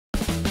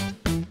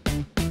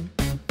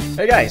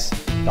Hey guys,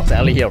 Dr.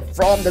 Ali here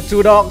from the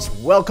Two Dogs.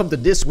 Welcome to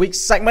this week's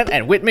segment,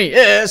 and with me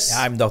is...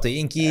 I'm Dr.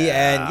 Ingky,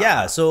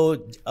 and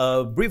so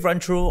a brief run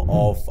through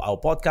of our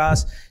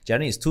podcast.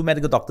 Generally, it's two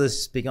medical doctors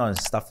speaking on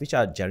stuff which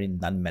are generally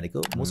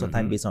non-medical, most of the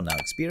time based on our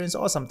experience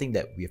or something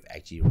that we've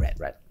actually read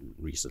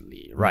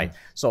recently, right?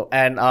 So,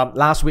 and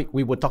last week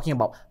we were talking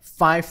about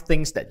 5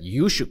 things that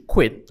you should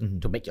quit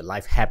to make your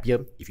life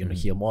happier. If you want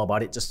to hear more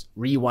about it, just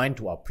rewind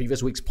to our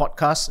previous week's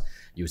podcast.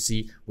 You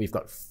see, we've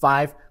got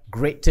 5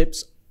 great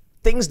tips,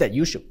 things that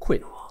you should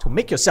quit to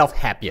make yourself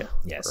happier.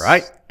 Yes.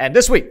 Right? And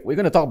this week, we're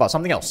going to talk about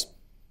something else.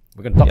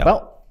 We're going to talk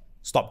about...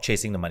 Stop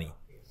chasing the money.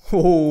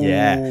 Oh.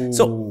 Yeah.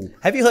 So,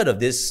 have you heard of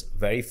this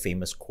very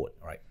famous quote,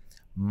 right?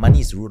 Money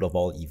is the root of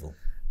all evil.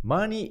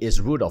 Money is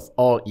root of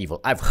all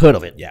evil. I've heard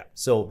of it. Yeah.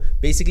 So,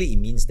 basically, it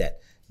means that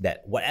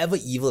whatever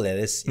evil there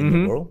is in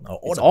the world, or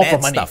all It's the all bad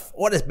for money. stuff,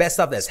 all the bad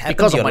stuff that's happened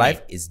because in of your money.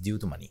 life is due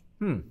to money.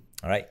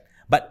 All right?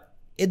 But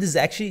it is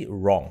actually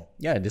wrong.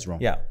 Yeah, it is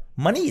wrong. Yeah.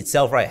 Money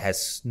itself, right,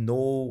 has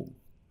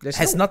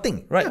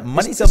nothing, right? Yeah,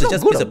 Money it's itself is not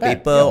just a good piece or of bad.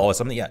 paper or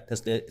something. Yeah,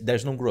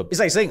 there's no good. It's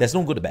like saying... there's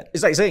no good or bad.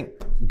 It's like saying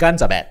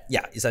guns are bad.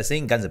 Yeah, it's like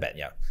saying guns are bad.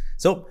 Yeah.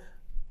 So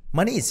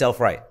money itself,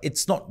 right?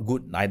 It's not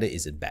good, neither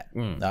is it bad.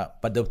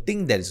 But the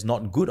thing that is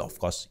not good, of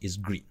course, is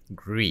greed.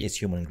 Greed. It's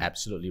human greed.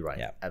 Absolutely right.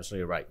 Yeah.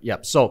 Absolutely right.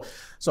 Yep. So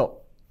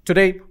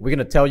today we're going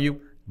to tell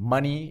you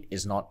money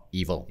is not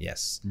evil.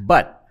 Yes.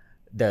 But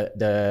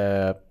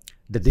the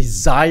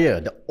desire,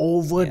 the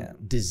over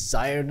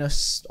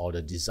desireness or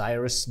the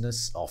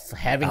desirousness of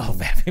having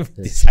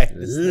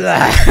desires.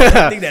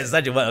 I think that's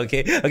such a word.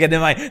 Okay, never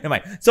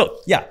mind.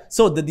 So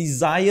the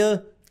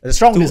desire, the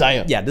strong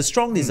desire. Yeah, the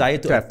strong desire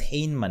to have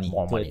attain money,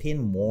 attain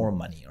more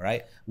money,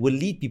 right, will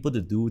lead people to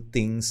do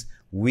things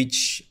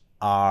which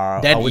are,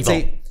 Then I would evil.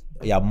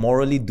 say,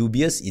 morally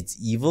dubious. It's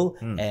evil,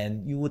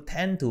 and you would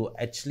tend to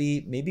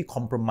actually maybe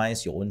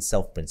compromise your own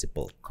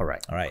self-principle.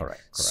 Correct. All right.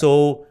 Correct.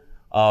 So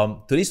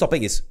today's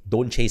topic is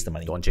don't chase the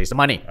money. Don't chase the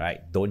money. All right.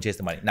 Don't chase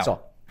the money. Now,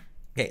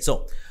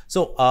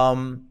 So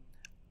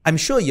I'm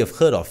sure you've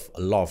heard of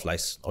a lot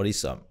of all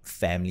these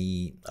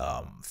family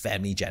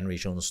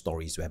generational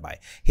stories whereby,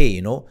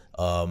 hey,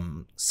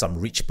 some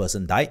rich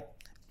person died,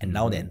 and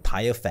now the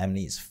entire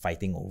family is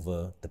fighting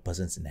over the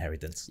person's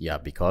inheritance. yeah,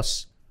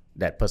 because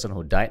that person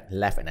who died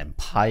left an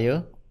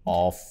empire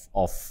of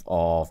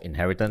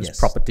inheritance,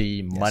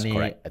 property, money,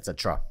 correct.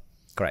 etc.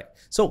 Correct.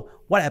 So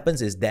what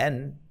happens is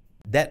then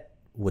that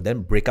would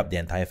then break up the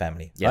entire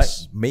family.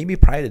 Yes. Right? Maybe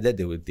prior to that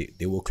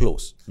they will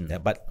close,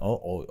 but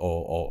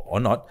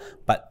or not.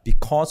 But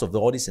because of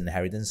all this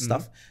inheritance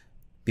stuff,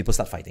 people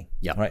start fighting.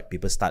 Yeah. Right.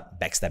 People start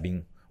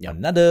backstabbing one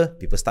another.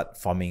 People start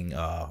forming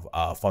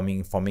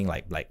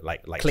like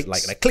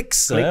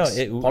cliques.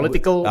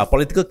 Political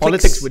politics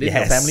cliques within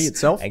the family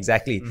itself.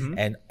 Exactly.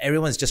 And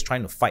everyone's just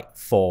trying to fight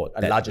for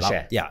a larger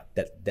share. Yeah.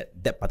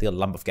 That particular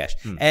lump of cash.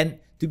 And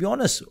to be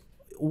honest,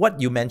 what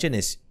you mentioned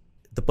is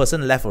the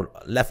person left a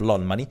lot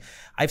of money.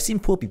 I've seen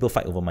poor people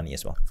fight over money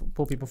as well.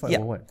 Poor people fight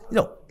over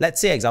what? Let's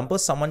say example,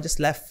 someone just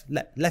left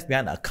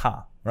behind a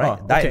car,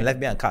 right? Died and left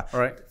behind a car. All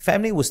right.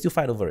 Family will still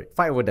fight over it.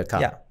 Fight over the car.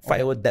 Yeah,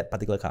 fight over that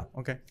particular car.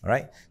 Okay. All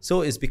right.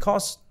 So it's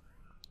because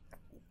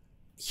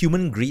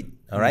human greed.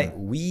 All right.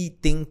 We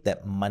think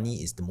that money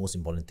is the most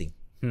important thing.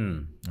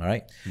 All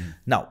right.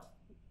 Now,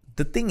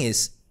 the thing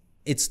is,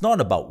 it's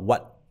not about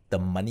what the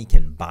money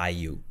can buy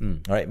you.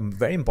 All right.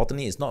 Very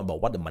importantly, it's not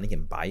about what the money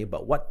can buy you,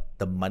 but what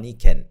the money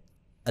can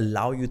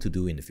allow you to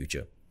do in the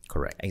future.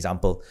 Correct.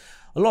 Example,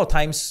 a lot of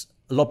times,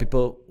 a lot of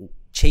people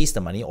chase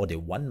the money or they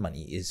want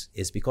money is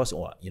because,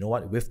 you know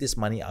what, with this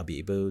money, I'll be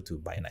able to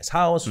buy a nice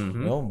house,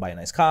 buy a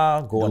nice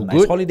car, go on a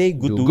nice holiday,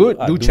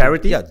 do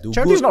charity. Yeah, do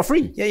charity is good. not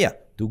free. Yeah.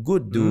 Do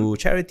good, do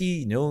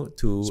charity,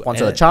 to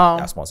Sponsor a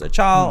child. Sponsor a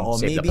child, or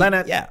save maybe the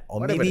planet. Yeah, or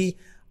whatever maybe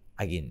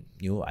again,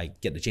 I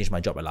get to change my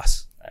job at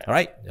last. All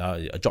right,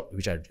 a job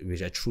which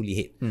I truly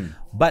hate.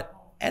 But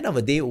end of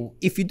the day,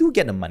 if you do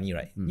get the money,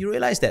 right, you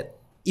realize that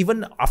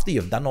even after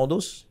you've done all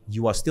those,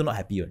 you are still not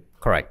happy. Right?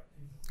 Correct.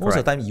 Most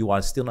of the time, you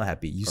are still not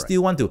happy. You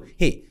still want to,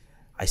 hey,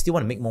 I still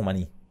want to make more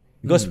money.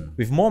 Because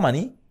with more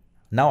money,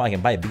 now I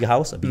can buy a bigger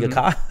house, a bigger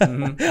car. I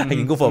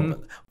can go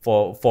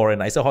for a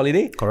nicer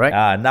holiday. Correct.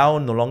 Now,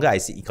 no longer I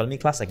see economy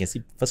class, I can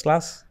see first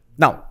class.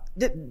 Now,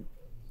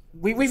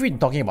 we've been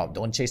talking about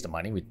don't chase the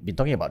money. We've been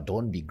talking about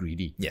don't be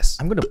greedy. Yes.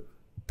 I'm going to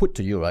put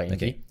to you, right, Ingky,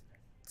 Okay.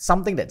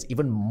 something that's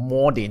even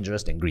more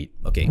dangerous than greed.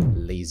 Okay.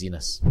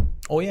 Laziness.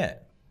 Oh, yeah.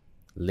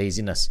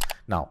 Laziness.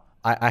 Now,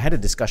 I had a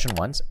discussion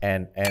once,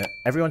 and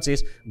everyone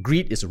says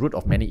greed is the root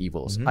of many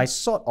evils. I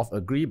sort of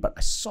agree, but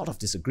I sort of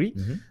disagree.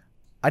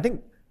 I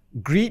think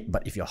greed,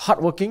 but if you're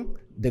hardworking,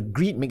 the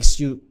greed gives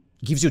you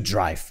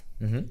drive.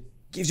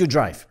 Gives you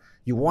drive.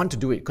 You want to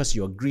do it because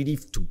you're greedy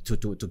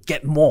to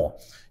get more.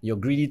 You're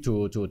greedy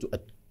to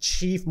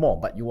achieve more,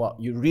 but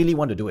you really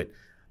want to do it.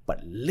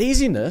 But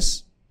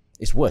laziness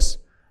is worse.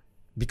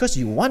 Because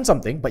you want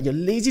something, but you're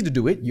lazy to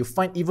do it, you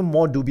find even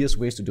more dubious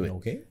ways to do it.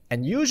 Okay.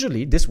 And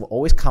usually, this will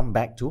always come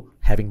back to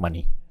having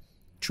money.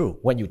 True.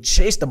 When you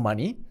chase the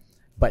money,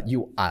 but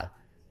you are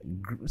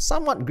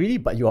somewhat greedy,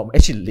 but you are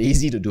actually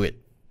lazy to do it.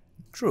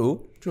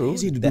 True.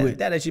 Easy to do it.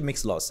 That actually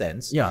makes a lot of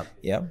sense. Yeah.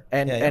 Yeah.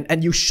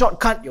 And you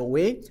shortcut your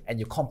way and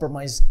you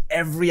compromise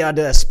every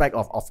other aspect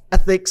of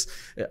ethics.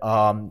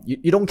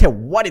 You don't care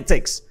what it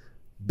takes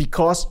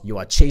because you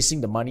are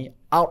chasing the money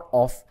out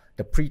of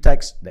the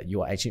pretext that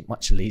you are actually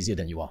much lazier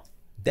than you are.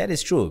 That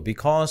is true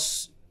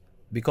because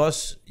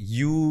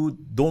you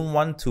don't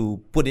want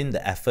to put in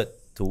the effort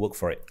to work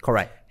for it.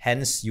 Correct.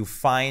 Hence, you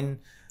find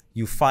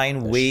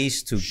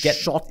ways to get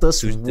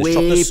shortest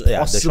way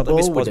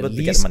possible with the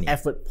least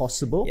effort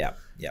possible.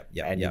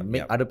 And you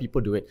make other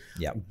people do it.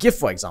 Give,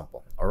 for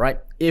example, all right,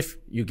 if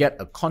you get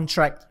a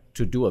contract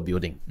to do a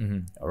building,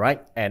 all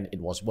right, and it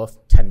was worth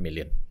 10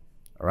 million,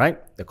 all right,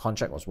 the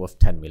contract was worth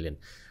 10 million,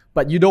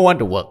 but you don't want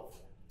to work.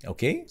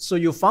 Okay. So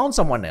you found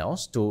someone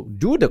else to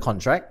do the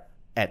contract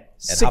at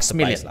 6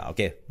 million.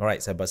 Okay, all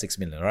right, so about 6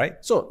 million, all right?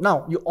 So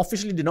now you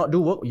officially did not do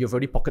work, you've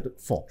already pocketed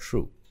 4.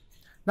 True.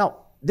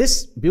 Now,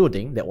 this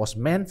building that was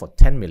meant for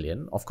 10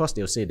 million, of course,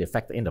 they'll say they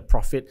factor in the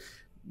profit,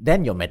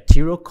 then your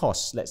material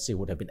costs, let's say,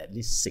 would have been at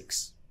least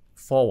 6.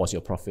 4 was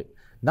your profit.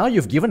 Now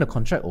you've given a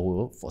contract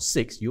over for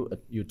 6, you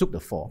took the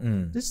 4.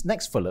 This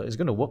next fella is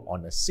going to work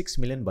on a 6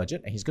 million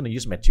budget and he's going to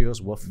use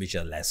materials worth which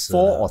are less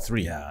 4 or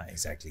 3. Yeah,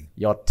 exactly.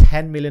 Your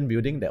 10 million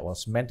building that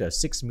was meant to have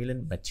 6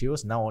 million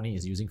materials now only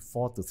is using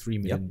 4 to 3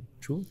 million.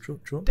 True.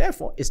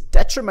 Therefore, it's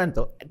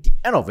detrimental at the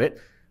end of it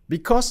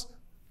because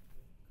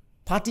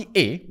party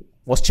A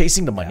was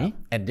chasing the money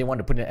and they want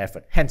to put in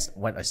effort. Hence,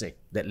 when I say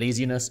that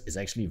laziness is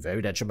actually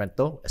very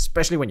detrimental,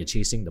 especially when you're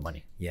chasing the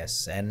money.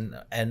 Yes, and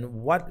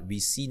what we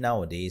see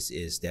nowadays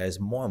is there's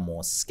more and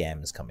more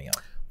scams coming out.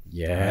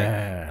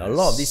 Yeah, right? A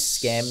lot of these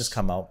scams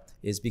come out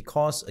is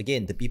because,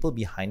 again, the people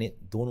behind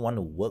it don't want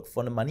to work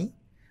for the money,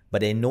 but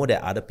they know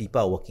that other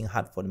people are working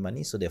hard for the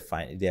money, so they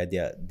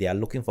are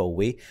looking for a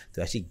way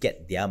to actually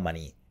get their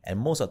money. And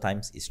most of the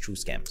times, it's true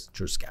scams.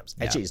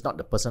 Actually, it's not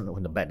the person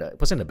in the back. The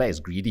person in the back is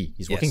greedy.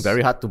 He's working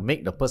very hard to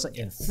make the person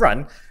in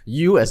front,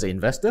 you as an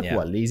investor who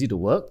are lazy to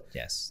work,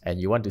 and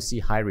you want to see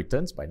high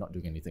returns by not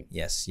doing anything.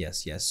 Yes.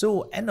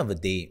 So, end of the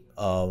day,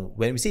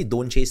 when we say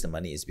don't chase the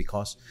money, it's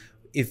because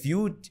if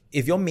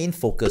your main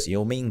focus,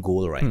 your main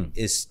goal, right,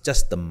 is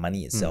just the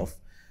money itself,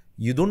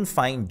 you don't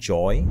find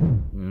joy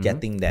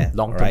getting there.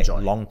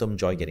 Long-term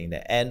joy getting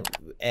there.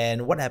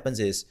 And what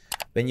happens is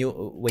when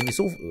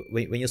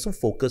you're so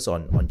focused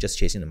on just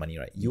chasing the money,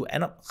 right, you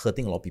end up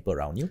hurting a lot of people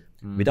around you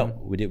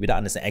without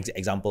understanding.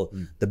 Example,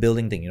 the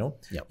building thing, you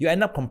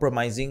end up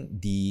compromising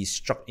the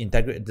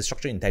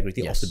structural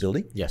integrity of the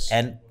building.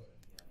 And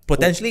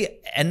potentially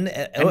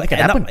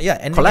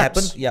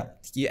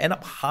you end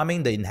up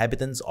harming the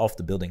inhabitants of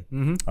the building.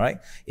 All right,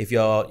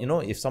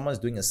 if someone's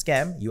doing a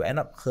scam, you end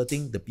up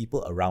hurting the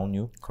people around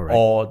you,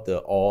 or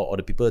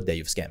the people that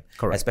you've scammed.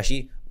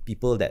 Especially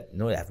people that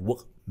have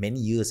worked many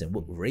years and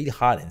worked really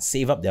hard and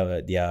save up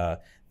their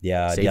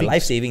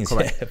life savings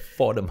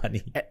for the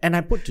money. And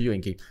I put to you,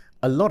 Ingky,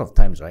 a lot of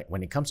times, right,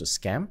 when it comes to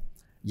scam,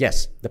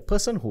 yes, the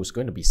person who's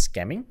going to be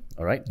scamming,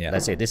 all right,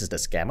 let's say this is the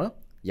scammer,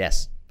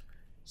 yes,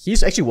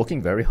 he's actually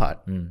working very hard.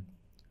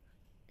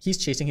 He's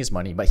chasing his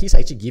money, but he's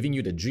actually giving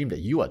you the dream that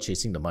you are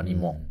chasing the money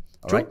more.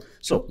 All right.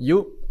 So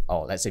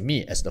let's say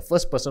me as the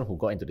first person who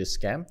got into this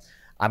scam,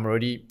 I'm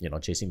already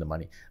chasing the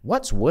money.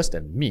 What's worse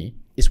than me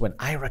is when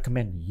I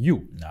recommend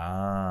you.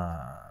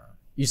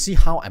 You see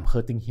how I'm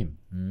hurting him.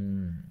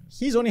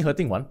 He's only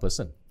hurting one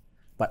person,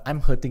 but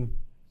I'm hurting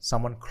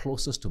someone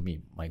closest to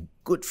me, my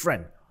good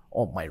friend,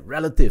 or my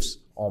relatives,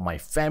 or my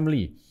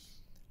family,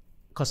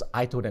 because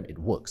I told them it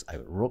works. I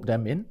rope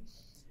them in.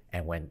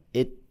 And when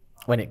it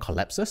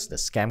collapses, the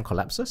scam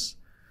collapses,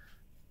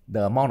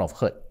 the amount of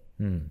hurt,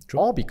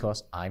 all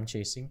because I'm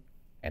chasing,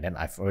 and then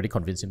I've already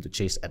convinced him to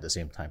chase at the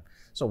same time.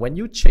 So when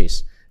you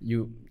chase,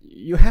 you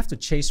have to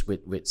chase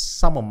with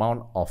some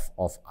amount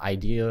of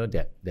idea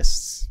that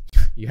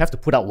you have to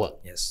put out work.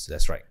 Yes,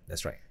 that's right.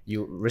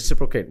 You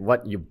reciprocate.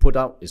 What you put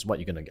out is what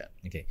you're gonna get.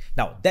 Okay.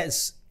 Now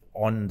that's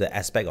on the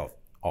aspect of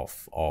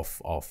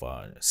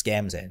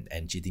scams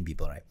and cheating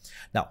people, right?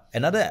 Now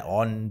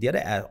on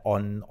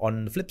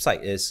the flip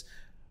side is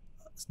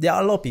there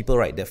are a lot of people,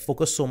 right, that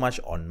focus so much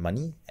on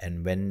money,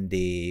 and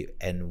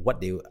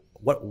what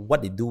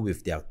they do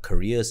with their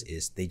careers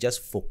is they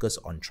just focus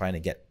on trying to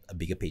get a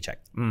bigger paycheck,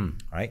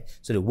 right?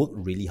 So they work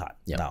really hard.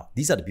 Now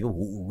these are the people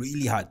who work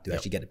really hard to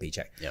actually get a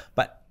paycheck.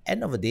 But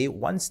end of the day,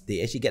 once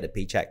they actually get a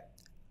paycheck,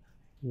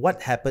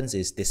 what happens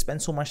is they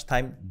spend so much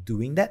time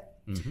doing that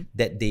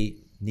that they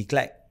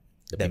neglect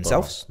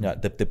themselves,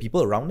 the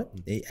people around them.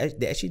 They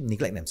actually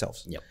neglect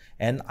themselves.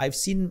 And I've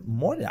seen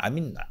more than,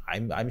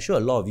 I'm sure a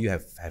lot of you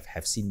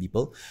have seen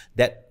people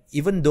that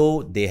even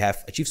though they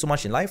have achieved so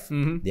much in life,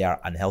 they are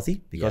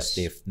unhealthy because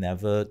they've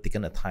never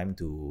taken the time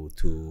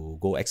to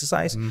go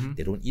exercise.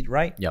 They don't eat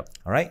right.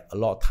 All right. A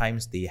lot of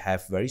times they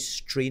have very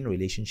strained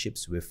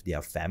relationships with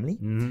their family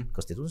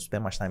because they don't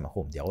spend much time at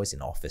home. They're always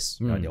in office.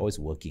 They're always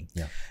working.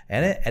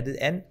 And then at the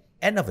end,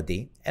 end of the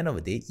day,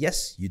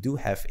 yes, you do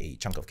have a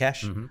chunk of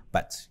cash,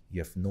 but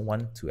you have no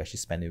one to actually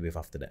spend it with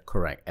after that.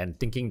 Correct. And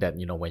thinking that,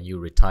 when you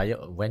retire,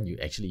 when you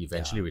actually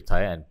eventually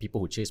retire, and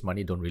people who chase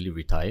money don't really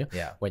retire.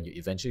 Yeah. When you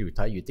eventually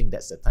retire, you think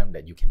that's the time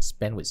that you can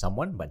spend with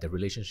someone, but the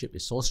relationship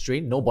is so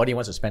strained, nobody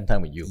wants to spend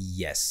time with you.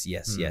 Yes.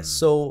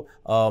 So,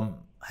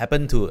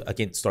 happened to,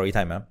 again, story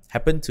time,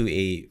 happened to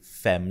a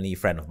family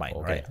friend of mine,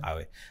 right?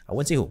 I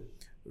won't say who.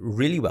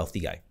 Really wealthy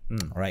guy,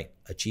 all right?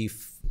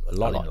 Achieved a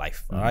lot in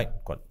life, all right?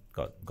 Got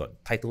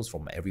titles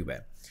from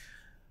everywhere.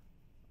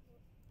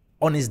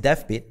 On his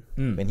deathbed,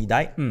 when he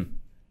died,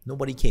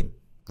 nobody came.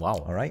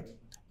 Wow. All right?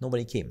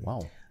 Nobody came.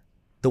 Wow.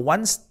 The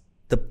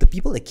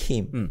people that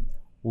came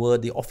were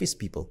the office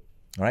people,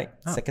 all right?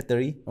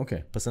 Secretary,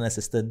 personal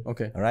assistant, all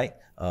right?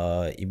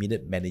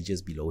 Immediate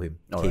managers below him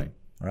came,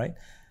 all right?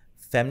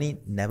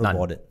 Family never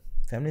bothered.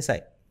 Family's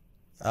like,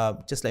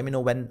 just let me know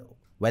when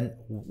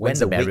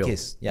the wake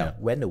is.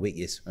 When the wake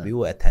is, we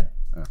will attend.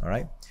 All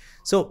right.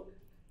 So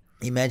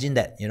imagine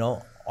that,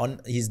 on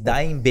his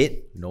dying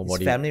bed,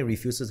 his family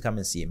refuses to come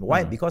and see him.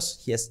 Why?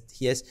 Because he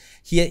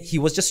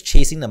was just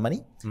chasing the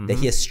money, that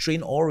he has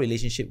strained all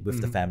relationship with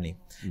the family.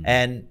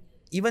 And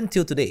even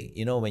till today,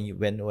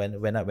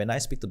 when I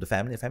speak to the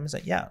family's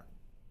like,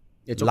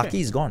 it's lucky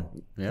is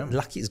gone. Yeah.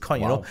 Lucky is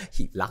gone. Wow.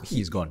 Lucky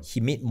is gone.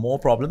 He made more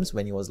problems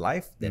when he was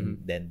alive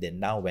than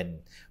now when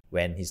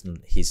he's no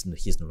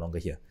longer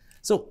here.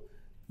 So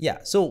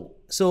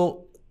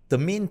the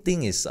main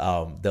thing is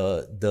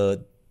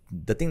the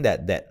thing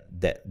that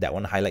I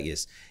want to highlight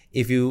is,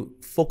 if you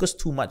focus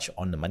too much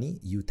on the money,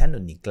 you tend to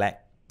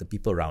neglect the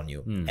people around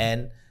you.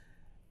 And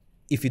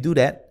if you do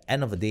that,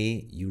 end of the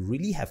day, you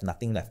really have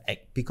nothing left,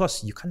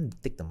 because you can't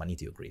take the money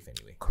to your grave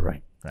anyway.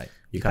 Correct. Right.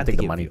 You can't take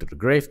the money to the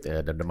grave.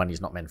 The money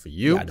is not meant for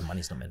you. Yeah, the money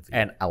is not meant for you.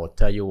 And I will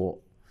tell you,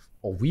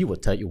 or we will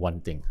tell you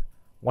one thing.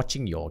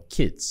 Watching your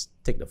kids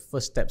take the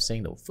first step,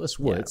 saying the first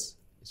words,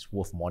 is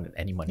worth more than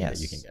any money that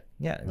you can get.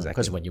 Yeah, exactly.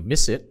 Because when you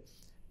miss it,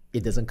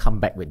 it doesn't come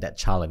back with that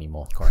child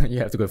anymore. Correct. You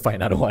have to go find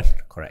another one.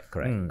 Correct.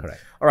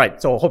 All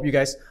right. So I hope you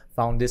guys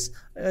found this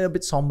a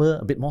bit somber,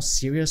 a bit more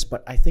serious,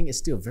 but I think it's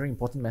still a very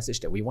important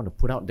message that we want to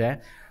put out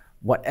there.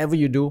 Whatever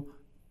you do,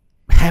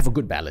 have a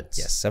good balance.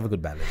 Yes, have a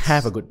good balance.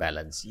 Have a good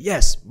balance.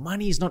 Yes,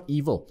 money is not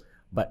evil,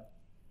 but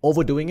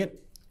overdoing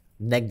it,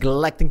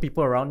 neglecting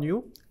people around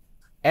you,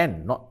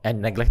 and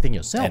neglecting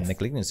yourself. And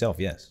neglecting yourself,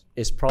 yes,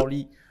 is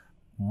probably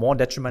more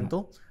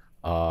detrimental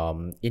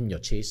in your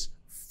chase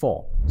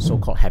for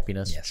so-called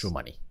happiness through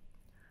money.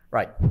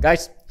 Right,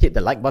 guys, hit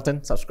the like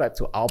button, subscribe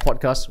to our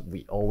podcast.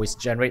 We always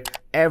generate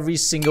every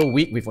single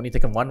week. We've only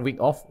taken 1 week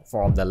off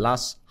from the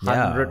last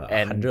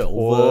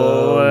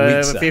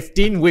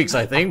 15 weeks,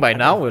 I think. By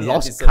now, we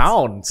lost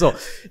count. So,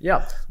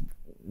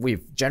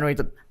 we've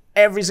generated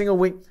every single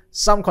week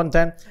some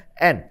content.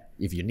 And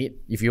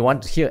if you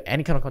want to hear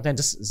any kind of content,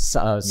 just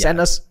send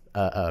us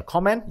a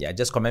comment. Yeah,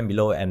 just comment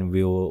below, and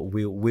we'll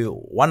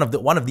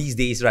one of these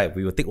days, right?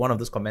 We will take one of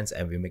those comments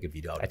and we'll make a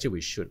video out of it. Actually,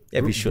 we should.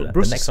 Yeah, we should.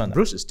 Bruce, the next one.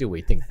 Bruce is still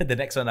waiting. The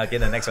next one.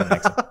 Excellent.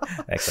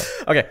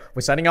 Okay,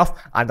 we're signing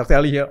off. I'm Dr.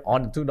 Ali here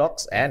on the Two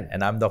Docs,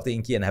 and I'm Dr.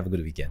 Ingky, and have a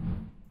good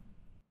weekend.